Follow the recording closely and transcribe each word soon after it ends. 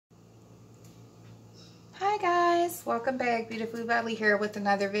Hi guys, welcome back. Beautiful Baily here with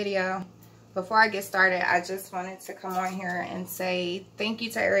another video. Before I get started, I just wanted to come on here and say thank you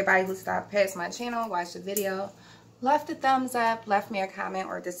to everybody who stopped past my channel, watched the video, left a thumbs up, left me a comment,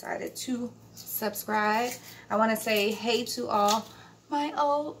 or decided to subscribe. I want to say hey to all my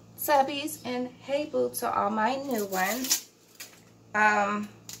old subbies and hey boo to all my new ones.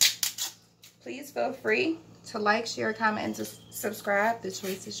 Please feel free to like, share, comment, and to subscribe. The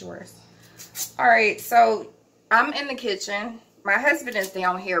choice is yours. Alright, so I'm in the kitchen. My husband is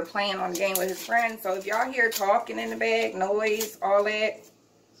down here playing on the game with his friends. So if y'all hear talking in the bag, noise, all that,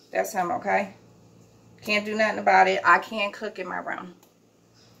 that's him, okay? Can't do nothing about it. I can't cook in my room.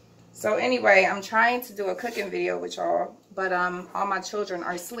 So anyway, I'm trying to do a cooking video with y'all, but all my children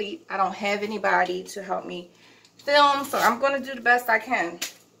are asleep. I don't have anybody to help me film, so I'm going to do the best I can.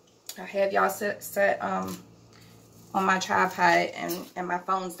 I have y'all set on my tripod, and my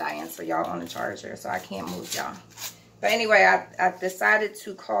phone's dying, so y'all on the charger, so I can't move y'all. But anyway, I decided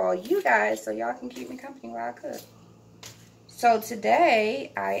to call you guys so y'all can keep me company while I cook. So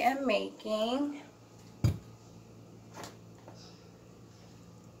today I am making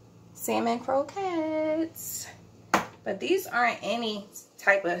salmon croquettes, but these aren't any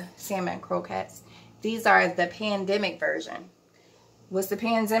type of salmon croquettes. These are the pandemic version. What's the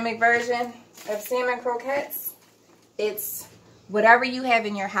pandemic version of salmon croquettes? It's whatever you have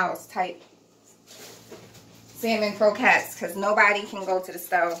in your house type salmon croquettes, because nobody can go to the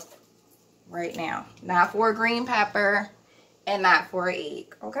stove right now. Not for a green pepper and not for an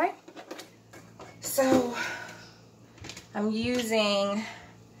egg, okay? So I'm using,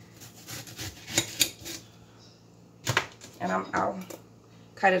 and I'll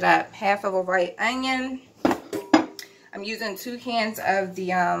cut it up, half of a white onion. I'm using 2 cans of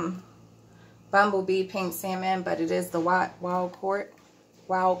the Bumblebee pink salmon, but it is the wild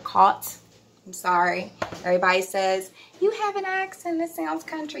caught. I'm sorry. Everybody says, you have an accent that sounds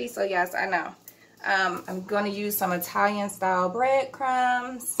country. So yes, I know. I'm going to use some Italian style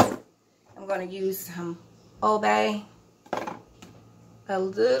breadcrumbs. I'm going to use some Old Bay, a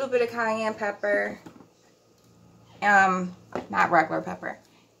little bit of cayenne pepper, not regular pepper,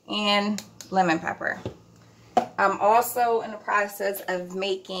 and lemon pepper. I'm also in the process of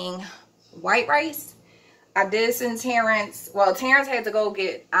making white rice. I did send Terrence, well, Terrence had to go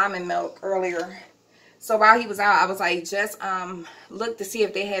get almond milk earlier, so while he was out, I was like, just look to see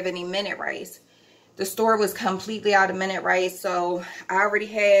if they have any minute rice. The store was completely out of minute rice, so I already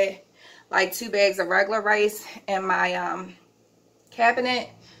had like 2 bags of regular rice in my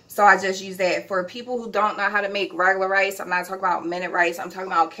cabinet, so I just used that. For people who don't know how to make regular rice, I'm not talking about minute rice, I'm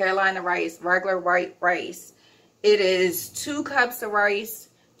talking about Carolina rice, regular white rice. It is 2 cups of rice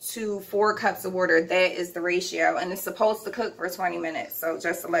to 4 cups of water. That is the ratio, and it's supposed to cook for 20 minutes. So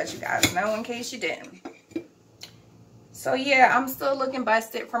just to let you guys know in case you didn't. So yeah, I'm still looking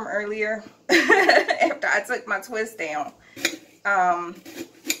busted from earlier after I took my twist down.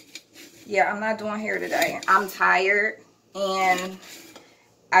 Yeah, I'm not doing hair today. I'm tired, and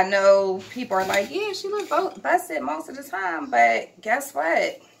I know people are like, yeah, she looks busted most of the time, but guess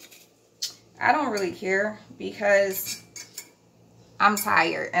what? I don't really care, because I'm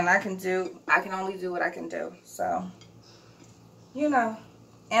tired, and I can only do what I can do. So, you know,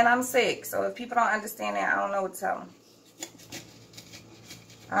 and I'm sick. So if people don't understand that, I don't know what to tell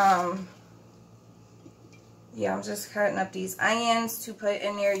them. Yeah, I'm just cutting up these onions to put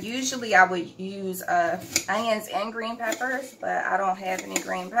in there. Usually I would use onions and green peppers, but I don't have any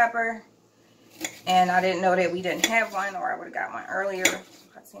green pepper, and I didn't know that we didn't have one, or I would have got one earlier.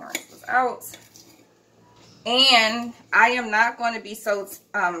 Terrence was out. And I am not going to be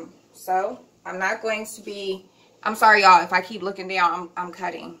I'm not going to be, I'm sorry y'all if I keep looking down, I'm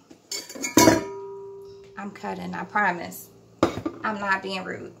cutting. I'm cutting, I promise. I'm not being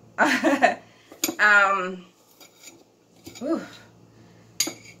rude.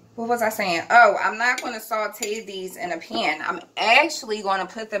 What was I saying? Oh, I'm not going to saute these in a pan. I'm actually going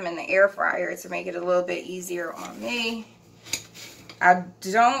to put them in the air fryer to make it a little bit easier on me. I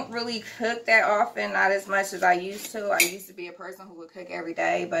don't really cook that often, not as much as I used to. I used to be a person who would cook every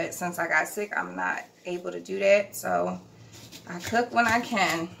day, but since I got sick, I'm not able to do that. So I cook when I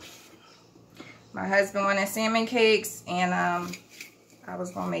can. My husband wanted salmon cakes, and I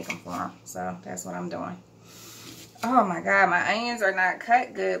was going to make them for him. So that's what I'm doing. Oh my God, my onions are not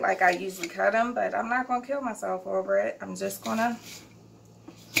cut good like I usually cut them, but I'm not going to kill myself over it. I'm just going to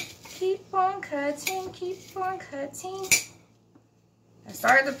keep on cutting, keep on cutting. I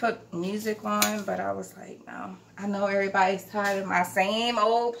started to put music on, but I was like, no. I know everybody's tired of my same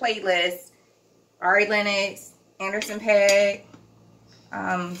old playlist. Ari Lennox, Anderson .Paak,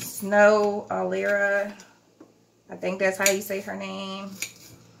 Snow, Alira, I think that's how you say her name.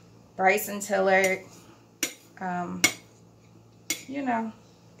 Bryson Tiller. You know,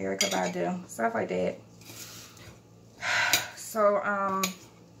 Erykah Badu. Stuff like that. So,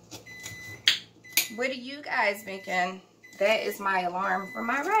 what are you guys making? That is my alarm for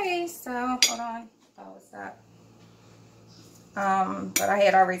my rice. So, hold on. Oh, what's that? But I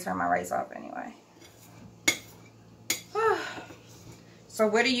had already turned my rice off anyway. So,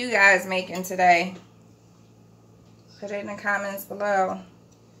 what are you guys making today? Put it in the comments below.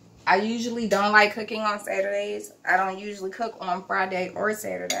 I usually don't like cooking on Saturdays. I don't usually cook on Friday or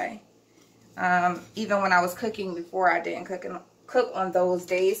Saturday. Even when I was cooking before, I didn't cook on those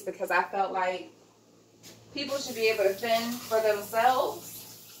days because I felt like people should be able to fend for themselves.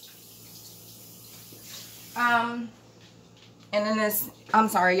 And then this, I'm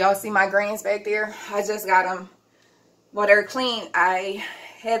sorry, y'all see my greens back there? I just got them, well, they're clean. I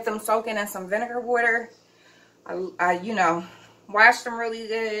had them soaking in some vinegar water. I you know, washed them really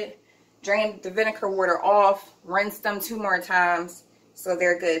good, drained the vinegar water off, rinsed them 2 more times, so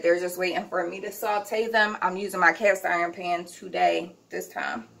they're good. They're just waiting for me to saute them. I'm using my cast iron pan today, this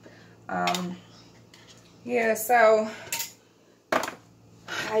time. Yeah, so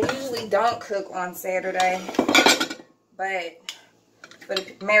I usually don't cook on Saturday, but for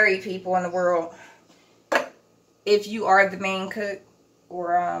the married people in the world, if you are the main cook,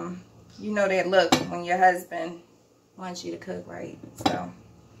 or you know that look when your husband wants you to cook, right? So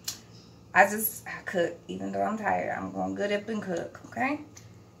I cook even though I'm tired. I'm going to get up and cook, okay?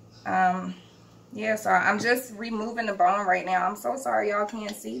 Yeah, so I'm just removing the bone right now. I'm so sorry y'all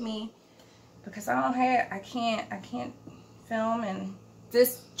can't see me because I can't film, and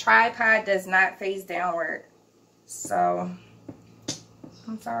this tripod does not face downward. So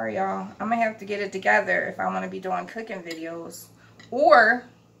I'm sorry y'all. I'm gonna have to get it together if I want to be doing cooking videos, or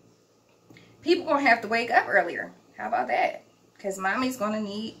people gonna have to wake up earlier. How about that? Because mommy's gonna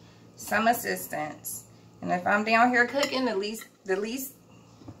need some assistance, and if I'm down here cooking, the least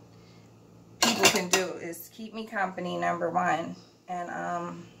people can do is keep me company, number one,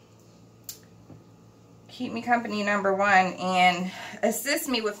 and keep me company, number one, and assist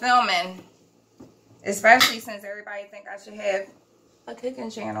me with filming, especially since everybody think I should have a cooking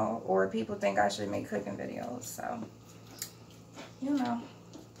channel, or people think I should make cooking videos. So, you know,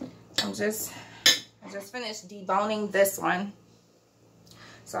 I just finished deboning this one.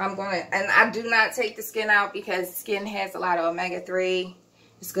 So I'm going to, and I do not take the skin out because skin has a lot of omega-3.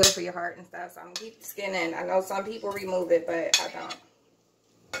 It's good for your heart and stuff. So I'm going to keep the skin in. I know some people remove it, but I don't.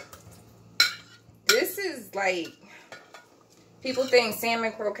 This is like, people think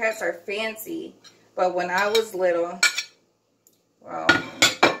salmon croquettes are fancy, but when I was little, well,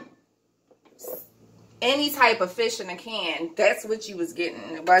 any type of fish in a can, that's what you was getting.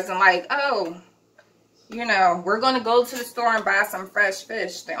 It wasn't like, oh, you know, we're going to go to the store and buy some fresh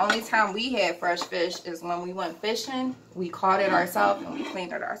fish. The only time we had fresh fish is when we went fishing. We caught it ourselves and we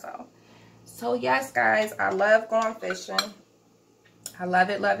cleaned it ourselves. So, yes, guys, I love going fishing. I love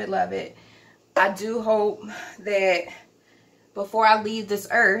it, love it, love it. I do hope that before I leave this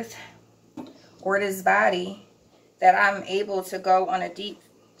earth or this body, that I'm able to go on a deep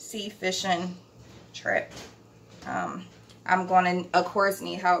sea fishing trip. I'm going to, of course,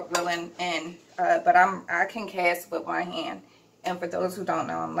 need help reeling in, but I can cast with one hand. And for those who don't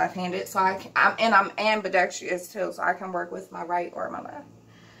know, I'm left-handed, so I'm ambidextrous too, so I can work with my right or my left.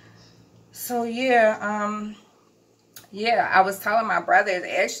 So yeah, yeah, I was telling my brothers,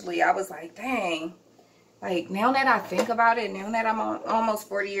 actually, I was like, dang, like now that I think about it, now that I'm almost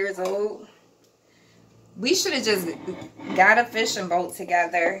 40 years old, we should have just got a fishing boat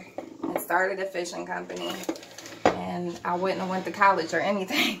together and started a fishing company. And I wouldn't have went to college or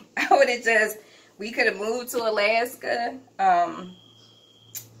anything. I would have just, we could have moved to Alaska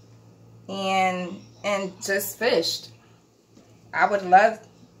and just fished. I would love,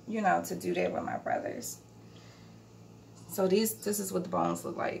 you know, to do that with my brothers. So this is what the bones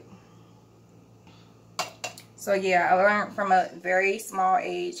look like. So yeah, I learned from a very small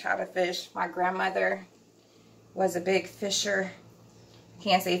age how to fish. My grandmother was a big fisher. I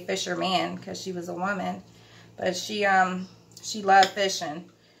can't say fisherman because she was a woman, but she loved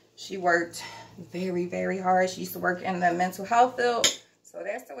fishing. She worked very, very hard. She used to work in the mental health field. So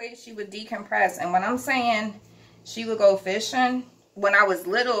that's the way she would decompress. And when I'm saying she would go fishing, when I was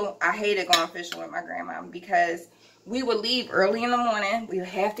little, I hated going fishing with my grandma because we would leave early in the morning. We would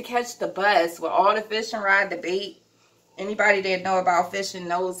have to catch the bus with all the fishing rod, the bait. Anybody that know about fishing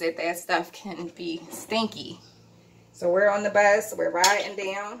knows that that stuff can be stinky. So we're on the bus, we're riding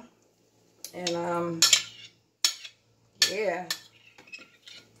down, and yeah.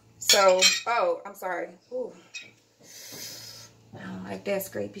 So, oh, I'm sorry. Ooh, like that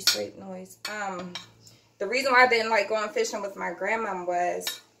scrapey scrape noise. The reason why I didn't like going fishing with my grandma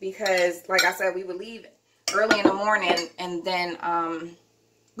was because, like I said, we would leave early in the morning, and then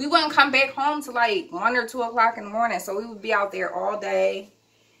we wouldn't come back home till like 1 or 2 o'clock in the morning. So we would be out there all day.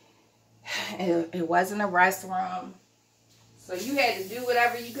 It wasn't a restroom, so you had to do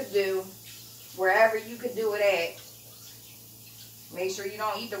whatever you could do, wherever you could do it at. Make sure you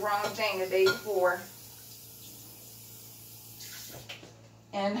don't eat the wrong thing the day before.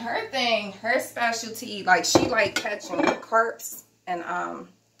 And her specialty, like, she like catching carps and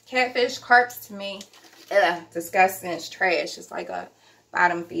catfish. Carps to me, disgusting. It's trash. It's like a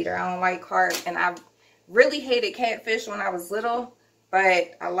bottom feeder. I don't like carp, and I really hated catfish when I was little,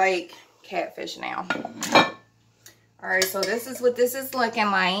 but I like catfish now. All right, so this is what this is looking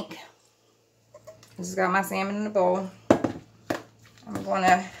like. I just got my salmon in the bowl. I'm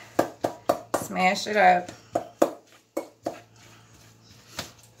gonna smash it up.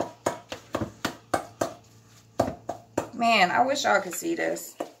 Man, I wish y'all could see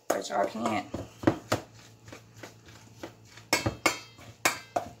this, but y'all can't.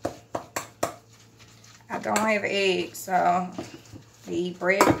 I don't have eggs, so the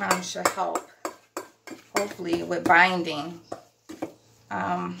breadcrumbs should help, hopefully, with binding.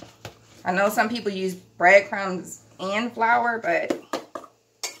 I know some people use breadcrumbs and flour, but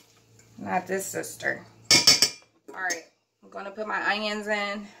not this sister. All right, I'm gonna put my onions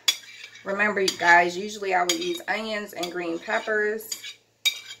in. Remember, you guys, usually I would use onions and green peppers,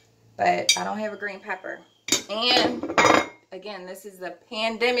 but I don't have a green pepper. And again, this is the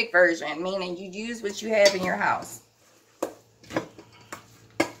pandemic version, meaning you use what you have in your house.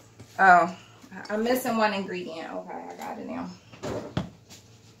 Oh, I'm missing one ingredient. Okay, I got it now.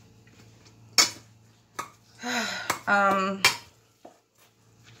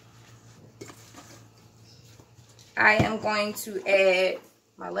 I am going to add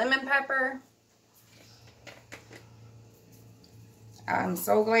my lemon pepper. I'm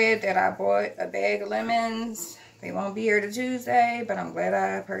so glad that I bought a bag of lemons. They won't be here till Tuesday, but I'm glad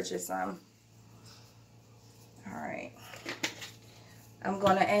I purchased some. All right. I'm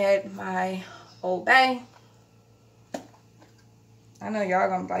going to add my Old Bay. I know y'all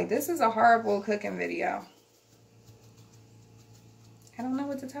going to be like, this is a horrible cooking video. I don't know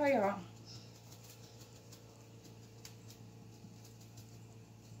what to tell y'all.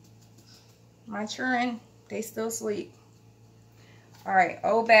 My children, they still sleep. All right,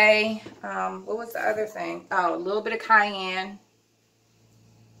 Old Bay. What was the other thing? Oh, a little bit of cayenne.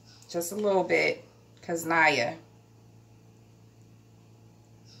 Just a little bit, because Naya.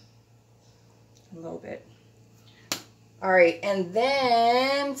 A little bit. All right, and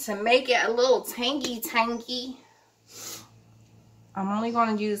then to make it a little tangy, I'm only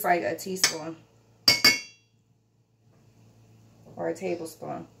going to use like a teaspoon. Or a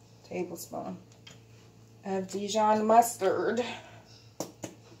tablespoon of Dijon mustard.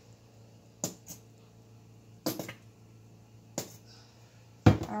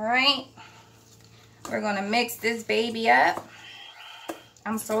 All right, we're gonna mix this baby up.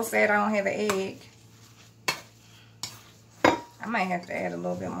 I'm so sad I don't have an egg. I might have to add a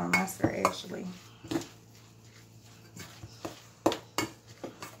little bit more mustard actually.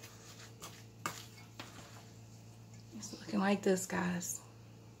 It's looking like this, guys.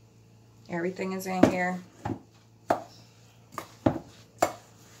 Everything is in here.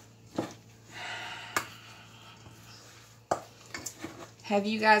 Have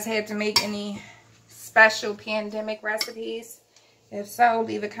you guys had to make any special pandemic recipes? If so,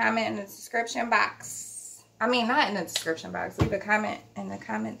 leave a comment in the description box. I mean, not in the description box. Leave a comment in the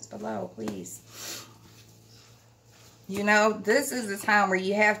comments below, please. You know, this is the time where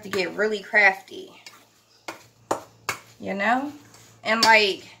you have to get really crafty. You know? And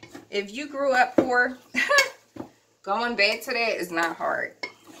like, if you grew up poor, going back to that is not hard.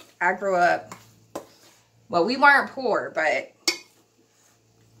 I grew up, well, we weren't poor, but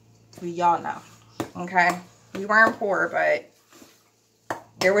y'all know, okay? We weren't poor, but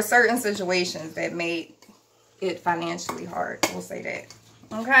there were certain situations that made it financially hard. We'll say that,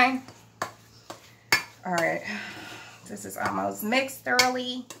 okay? All right, this is almost mixed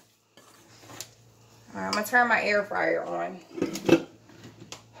thoroughly. I'm gonna turn my air fryer on.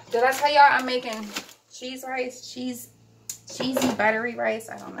 Did I tell y'all I'm making cheese rice? Cheesy buttery rice?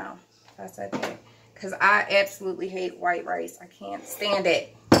 I don't know if I said that. Because I absolutely hate white rice. I can't stand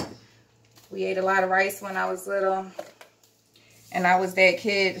it. We ate a lot of rice when I was little. And I was that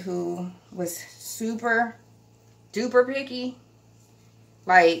kid who was super duper picky.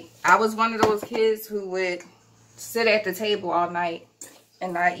 Like, I was one of those kids who would sit at the table all night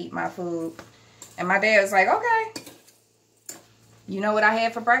and not eat my food. And my dad was like, okay. You know what I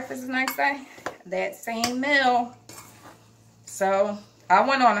had for breakfast the next day? That same meal. So I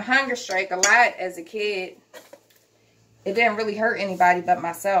went on a hunger strike a lot as a kid. It didn't really hurt anybody but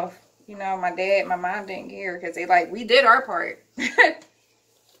myself. You know, my dad, my mom didn't care because they like, we did our part.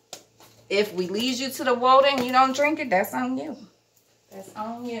 If we lead you to the water and you don't drink it, that's on you. That's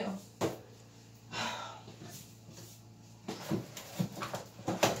on you.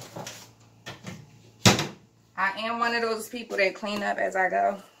 I am one of those people that clean up as I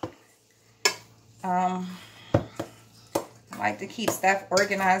go. I like to keep stuff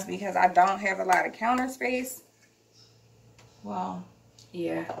organized because I don't have a lot of counter space. Well,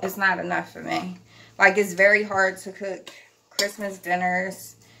 yeah, it's not enough for me. Like, it's very hard to cook Christmas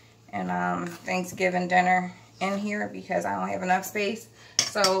dinners and Thanksgiving dinner in here because I don't have enough space.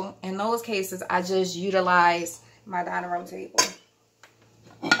 So in those cases, I just utilize my dining room table.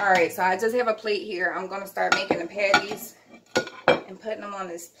 Alright, so I just have a plate here. I'm going to start making the patties and putting them on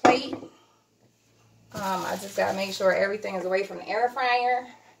this plate. I just got to make sure everything is away from the air fryer.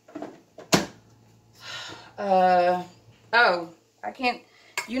 Oh, I can't.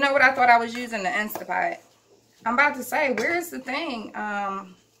 You know what I thought I was using? The Instapot. I'm about to say, where's the thing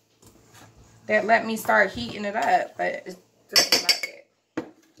that let me start heating it up? But it's just not it.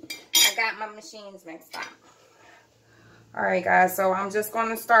 I got my machines mixed up. Alright guys, so I'm just going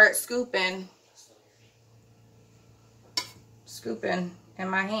to start scooping in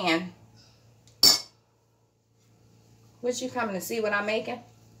my hand. What, you coming to see what I'm making?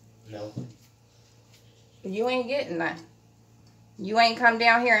 No. You ain't getting that. You ain't come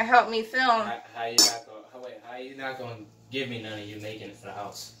down here and help me film. How you not gonna give me none of you making it for the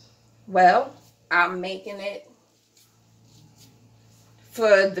house? Well, I'm making it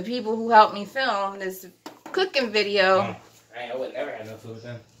for the people who helped me film this cooking video. I would never have no food with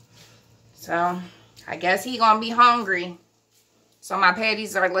them. So, I guess he gonna be hungry. So my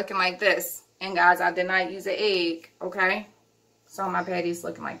patties are looking like this. And guys, I did not use an egg, okay? So my patties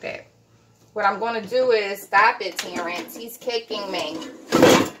looking like that. What I'm going to do is stop it, Terrence. He's kicking me.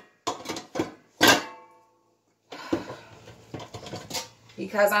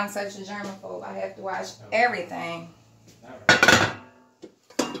 Because I'm such a germaphobe, I have to wash everything.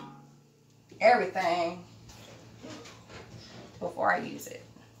 Everything before I use it.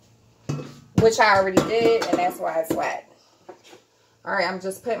 Which I already did, and that's why it's wet. Alright, I'm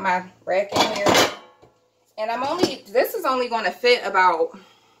just putting my rack in here. And this is only going to fit about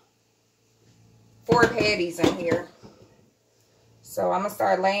 4 patties in here. So I'm going to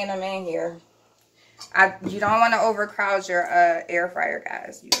start laying them in here. You don't want to overcrowd your air fryer,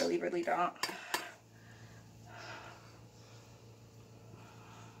 guys. You really, really don't.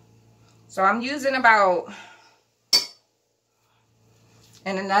 So I'm using about...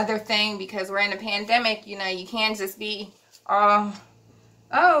 And another thing, because we're in a pandemic, you know, you can't just be all...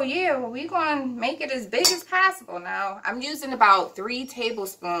 Oh, yeah, well, we're going to make it as big as possible. Now, I'm using about 3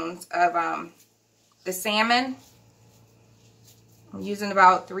 tablespoons of the salmon. I'm using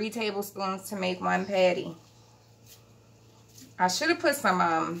about 3 tablespoons to make 1 patty. I should have put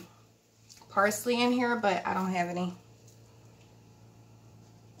some parsley in here, but I don't have any.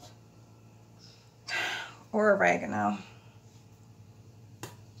 Or oregano.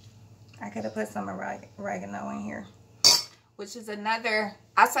 I could have put some oregano in here. Which is another,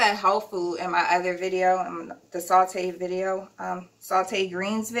 I said health food in my other video, the saute video, saute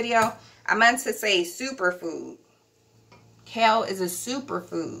greens video. I meant to say superfood. Kale is a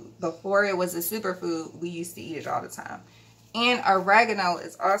superfood. Before it was a superfood, we used to eat it all the time. And oregano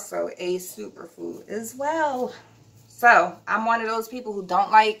is also a superfood as well. So, I'm one of those people who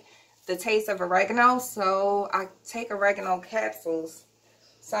don't like the taste of oregano. So, I take oregano capsules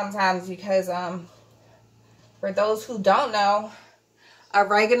sometimes because, for those who don't know,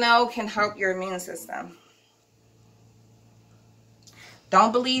 oregano can help your immune system.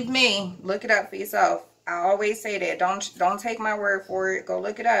 Don't believe me. Look it up for yourself. I always say that. Don't take my word for it. Go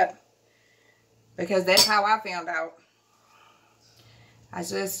look it up. Because that's how I found out. I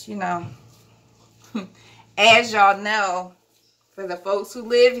just, you know, as y'all know, for the folks who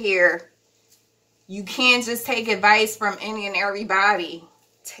live here, you can't just take advice from any and everybody.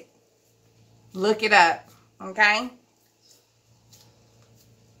 Look it up. Okay?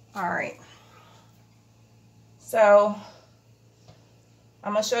 Alright. So,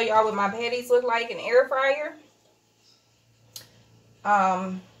 I'm going to show y'all what my patties look like in air fryer.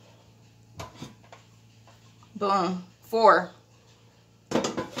 Boom. 4. I'm going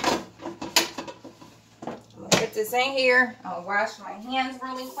to put this in here. I'll wash my hands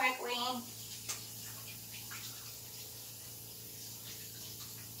really quickly.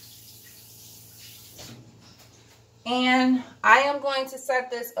 And I am going to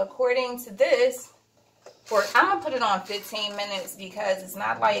set this according to this. I'm going to put it on 15 minutes because it's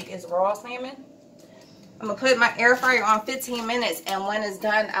not like it's raw salmon. I'm going to put my air fryer on 15 minutes. And when it's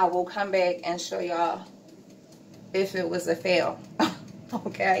done, I will come back and show y'all if it was a fail.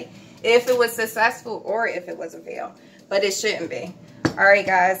 Okay. If it was successful or if it was a fail. But it shouldn't be. Alright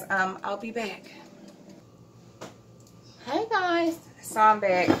guys. I'll be back. Hey guys. So I'm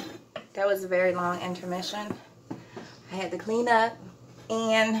back. That was a very long intermission. I had to clean up.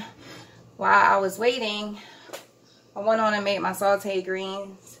 And while I was waiting, I went on and made my sauteed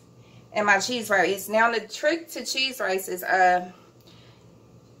greens and my cheese rice. Now the trick to cheese rice is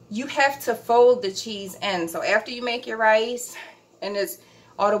you have to fold the cheese in. So after you make your rice and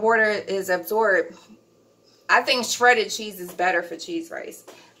all the water is absorbed, I think shredded cheese is better for cheese rice.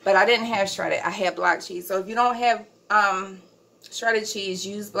 But I didn't have shredded. I had block cheese. So if you don't have shredded cheese,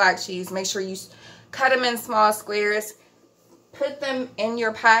 use block cheese. Make sure you cut them in small squares. Put them in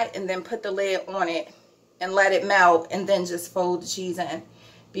your pot and then put the lid on it and let it melt and then just fold the cheese in.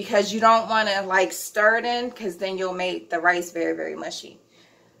 Because you don't want to like stir it in because then you'll make the rice very, very mushy.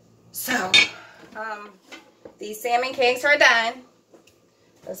 So, these salmon cakes are done.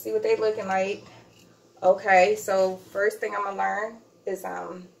 Let's see what they're looking like. Okay, so first thing I'm going to learn is,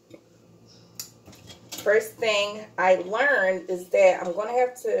 first thing I learned is that I'm going to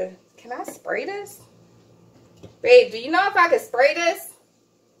have to, can I spray this? Babe, do you know if I could spray this?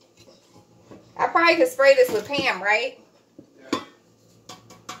 I probably could spray this with Pam, right? Yeah.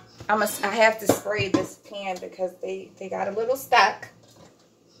 I have to spray this pan because they got a little stuck.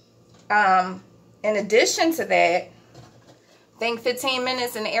 In addition to that, I think 15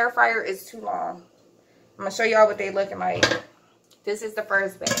 minutes in the air fryer is too long. I'm going to show y'all what they looking like. This is the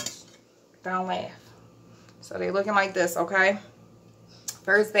first batch. Don't laugh. So they looking like this, okay?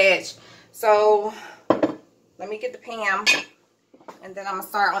 First batch. So let me get the Pam, and then I'm going to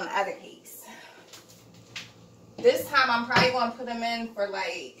start on the other case. This time I'm probably going to put them in for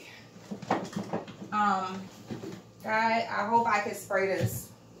like, God, I hope I can spray this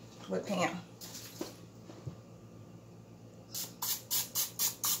with Pam.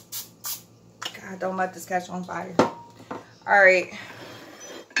 God, don't let this catch on fire. Alright,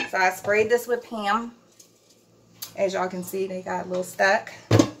 so I sprayed this with Pam. As y'all can see, they got a little stuck.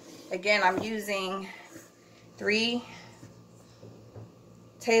 Again, I'm using 3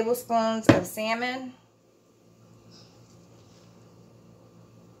 tablespoons of salmon.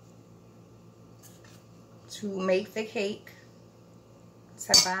 To make the cake.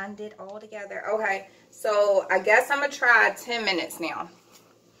 To bind it all together. Okay, so I guess I'm going to try 10 minutes now.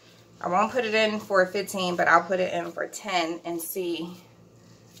 I won't put it in for 15, but I'll put it in for 10 and see.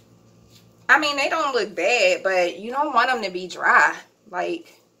 I mean, they don't look bad, but you don't want them to be dry.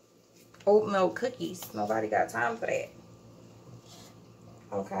 Like oatmeal cookies. Nobody got time for that.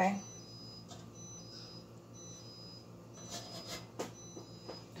 Okay.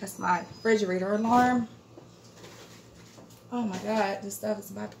 That's my refrigerator alarm. Oh my God, this stuff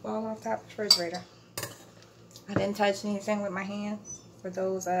is about to fall off top of the refrigerator. I didn't touch anything with my hands. For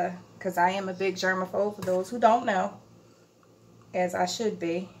those, because I am a big germaphobe, for those who don't know. As I should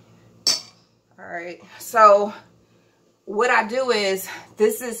be. Alright, so what I do is,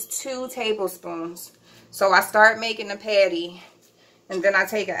 this is 2 tablespoons. So I start making the patty, and then I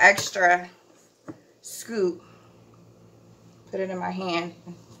take an extra scoop, put it in my hand,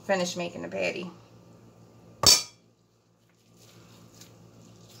 and finish making the patty.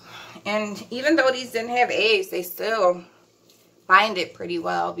 And even though these didn't have eggs, they still bind it pretty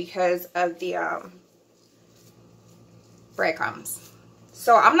well because of the breadcrumbs.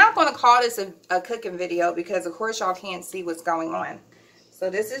 So I'm not going to call this a cooking video because of course y'all can't see what's going on.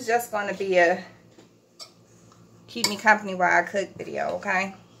 So this is just going to be a keep me company while I cook video,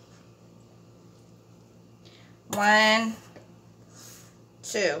 okay? 1,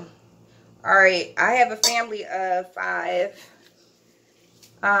 2. Alright, I have a family of 5.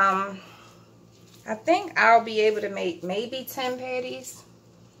 I think I'll be able to make maybe 10 patties.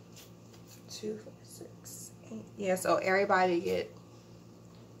 2, 4, 6, 8. Yeah, so everybody get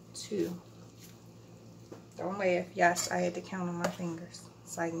 2. Don't laugh. Yes, I had to count on my fingers.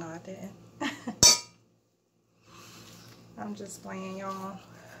 It's like, no, I didn't. I'm just playing, y'all.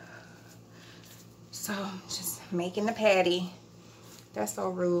 So, just making the patty. That's so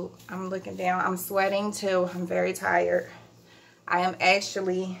rude. I'm looking down. I'm sweating too. I'm very tired. I am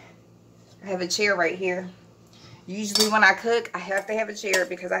actually, I have a chair right here. Usually when I cook, I have to have a chair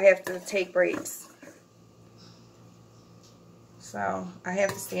because I have to take breaks. So, I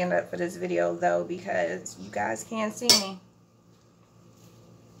have to stand up for this video though because you guys can't see me.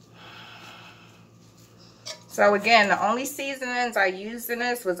 So again, the only seasonings I used in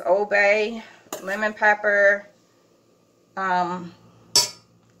this was Old Bay, lemon pepper,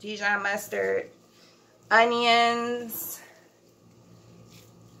 Dijon mustard, onions,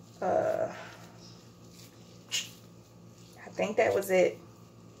 I think that was it.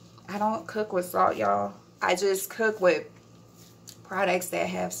 I don't cook with salt, y'all. I just cook with products that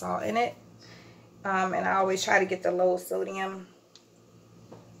have salt in it. And I always try to get the low sodium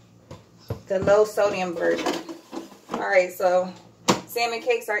version. Alright, so salmon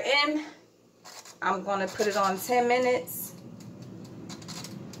cakes are in. I'm going to put it on 10 minutes.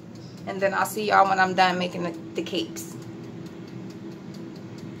 And then I'll see y'all when I'm done making the cakes.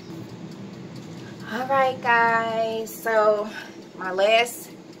 Alright guys, so my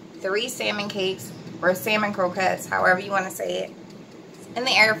last 3 salmon cakes, or salmon croquettes, however you want to say it, in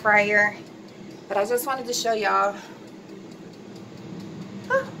the air fryer. But I just wanted to show y'all.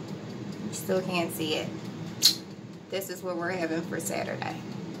 Oh, you still can't see it. This is what we're having for Saturday.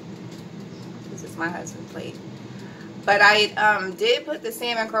 This is my husband's plate. But I did put the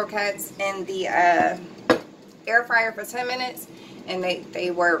salmon croquettes in the air fryer for 10 minutes. And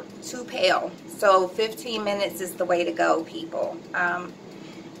they were too pale. So 15 minutes is the way to go, people.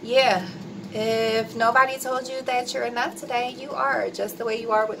 Yeah. If nobody told you that you're enough today, you are just the way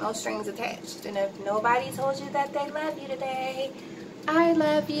you are with no strings attached. And if nobody told you that they love you today, I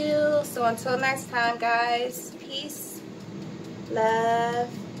love you. So until next time, guys, peace, love,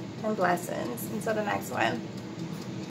 and blessings. Until the next one.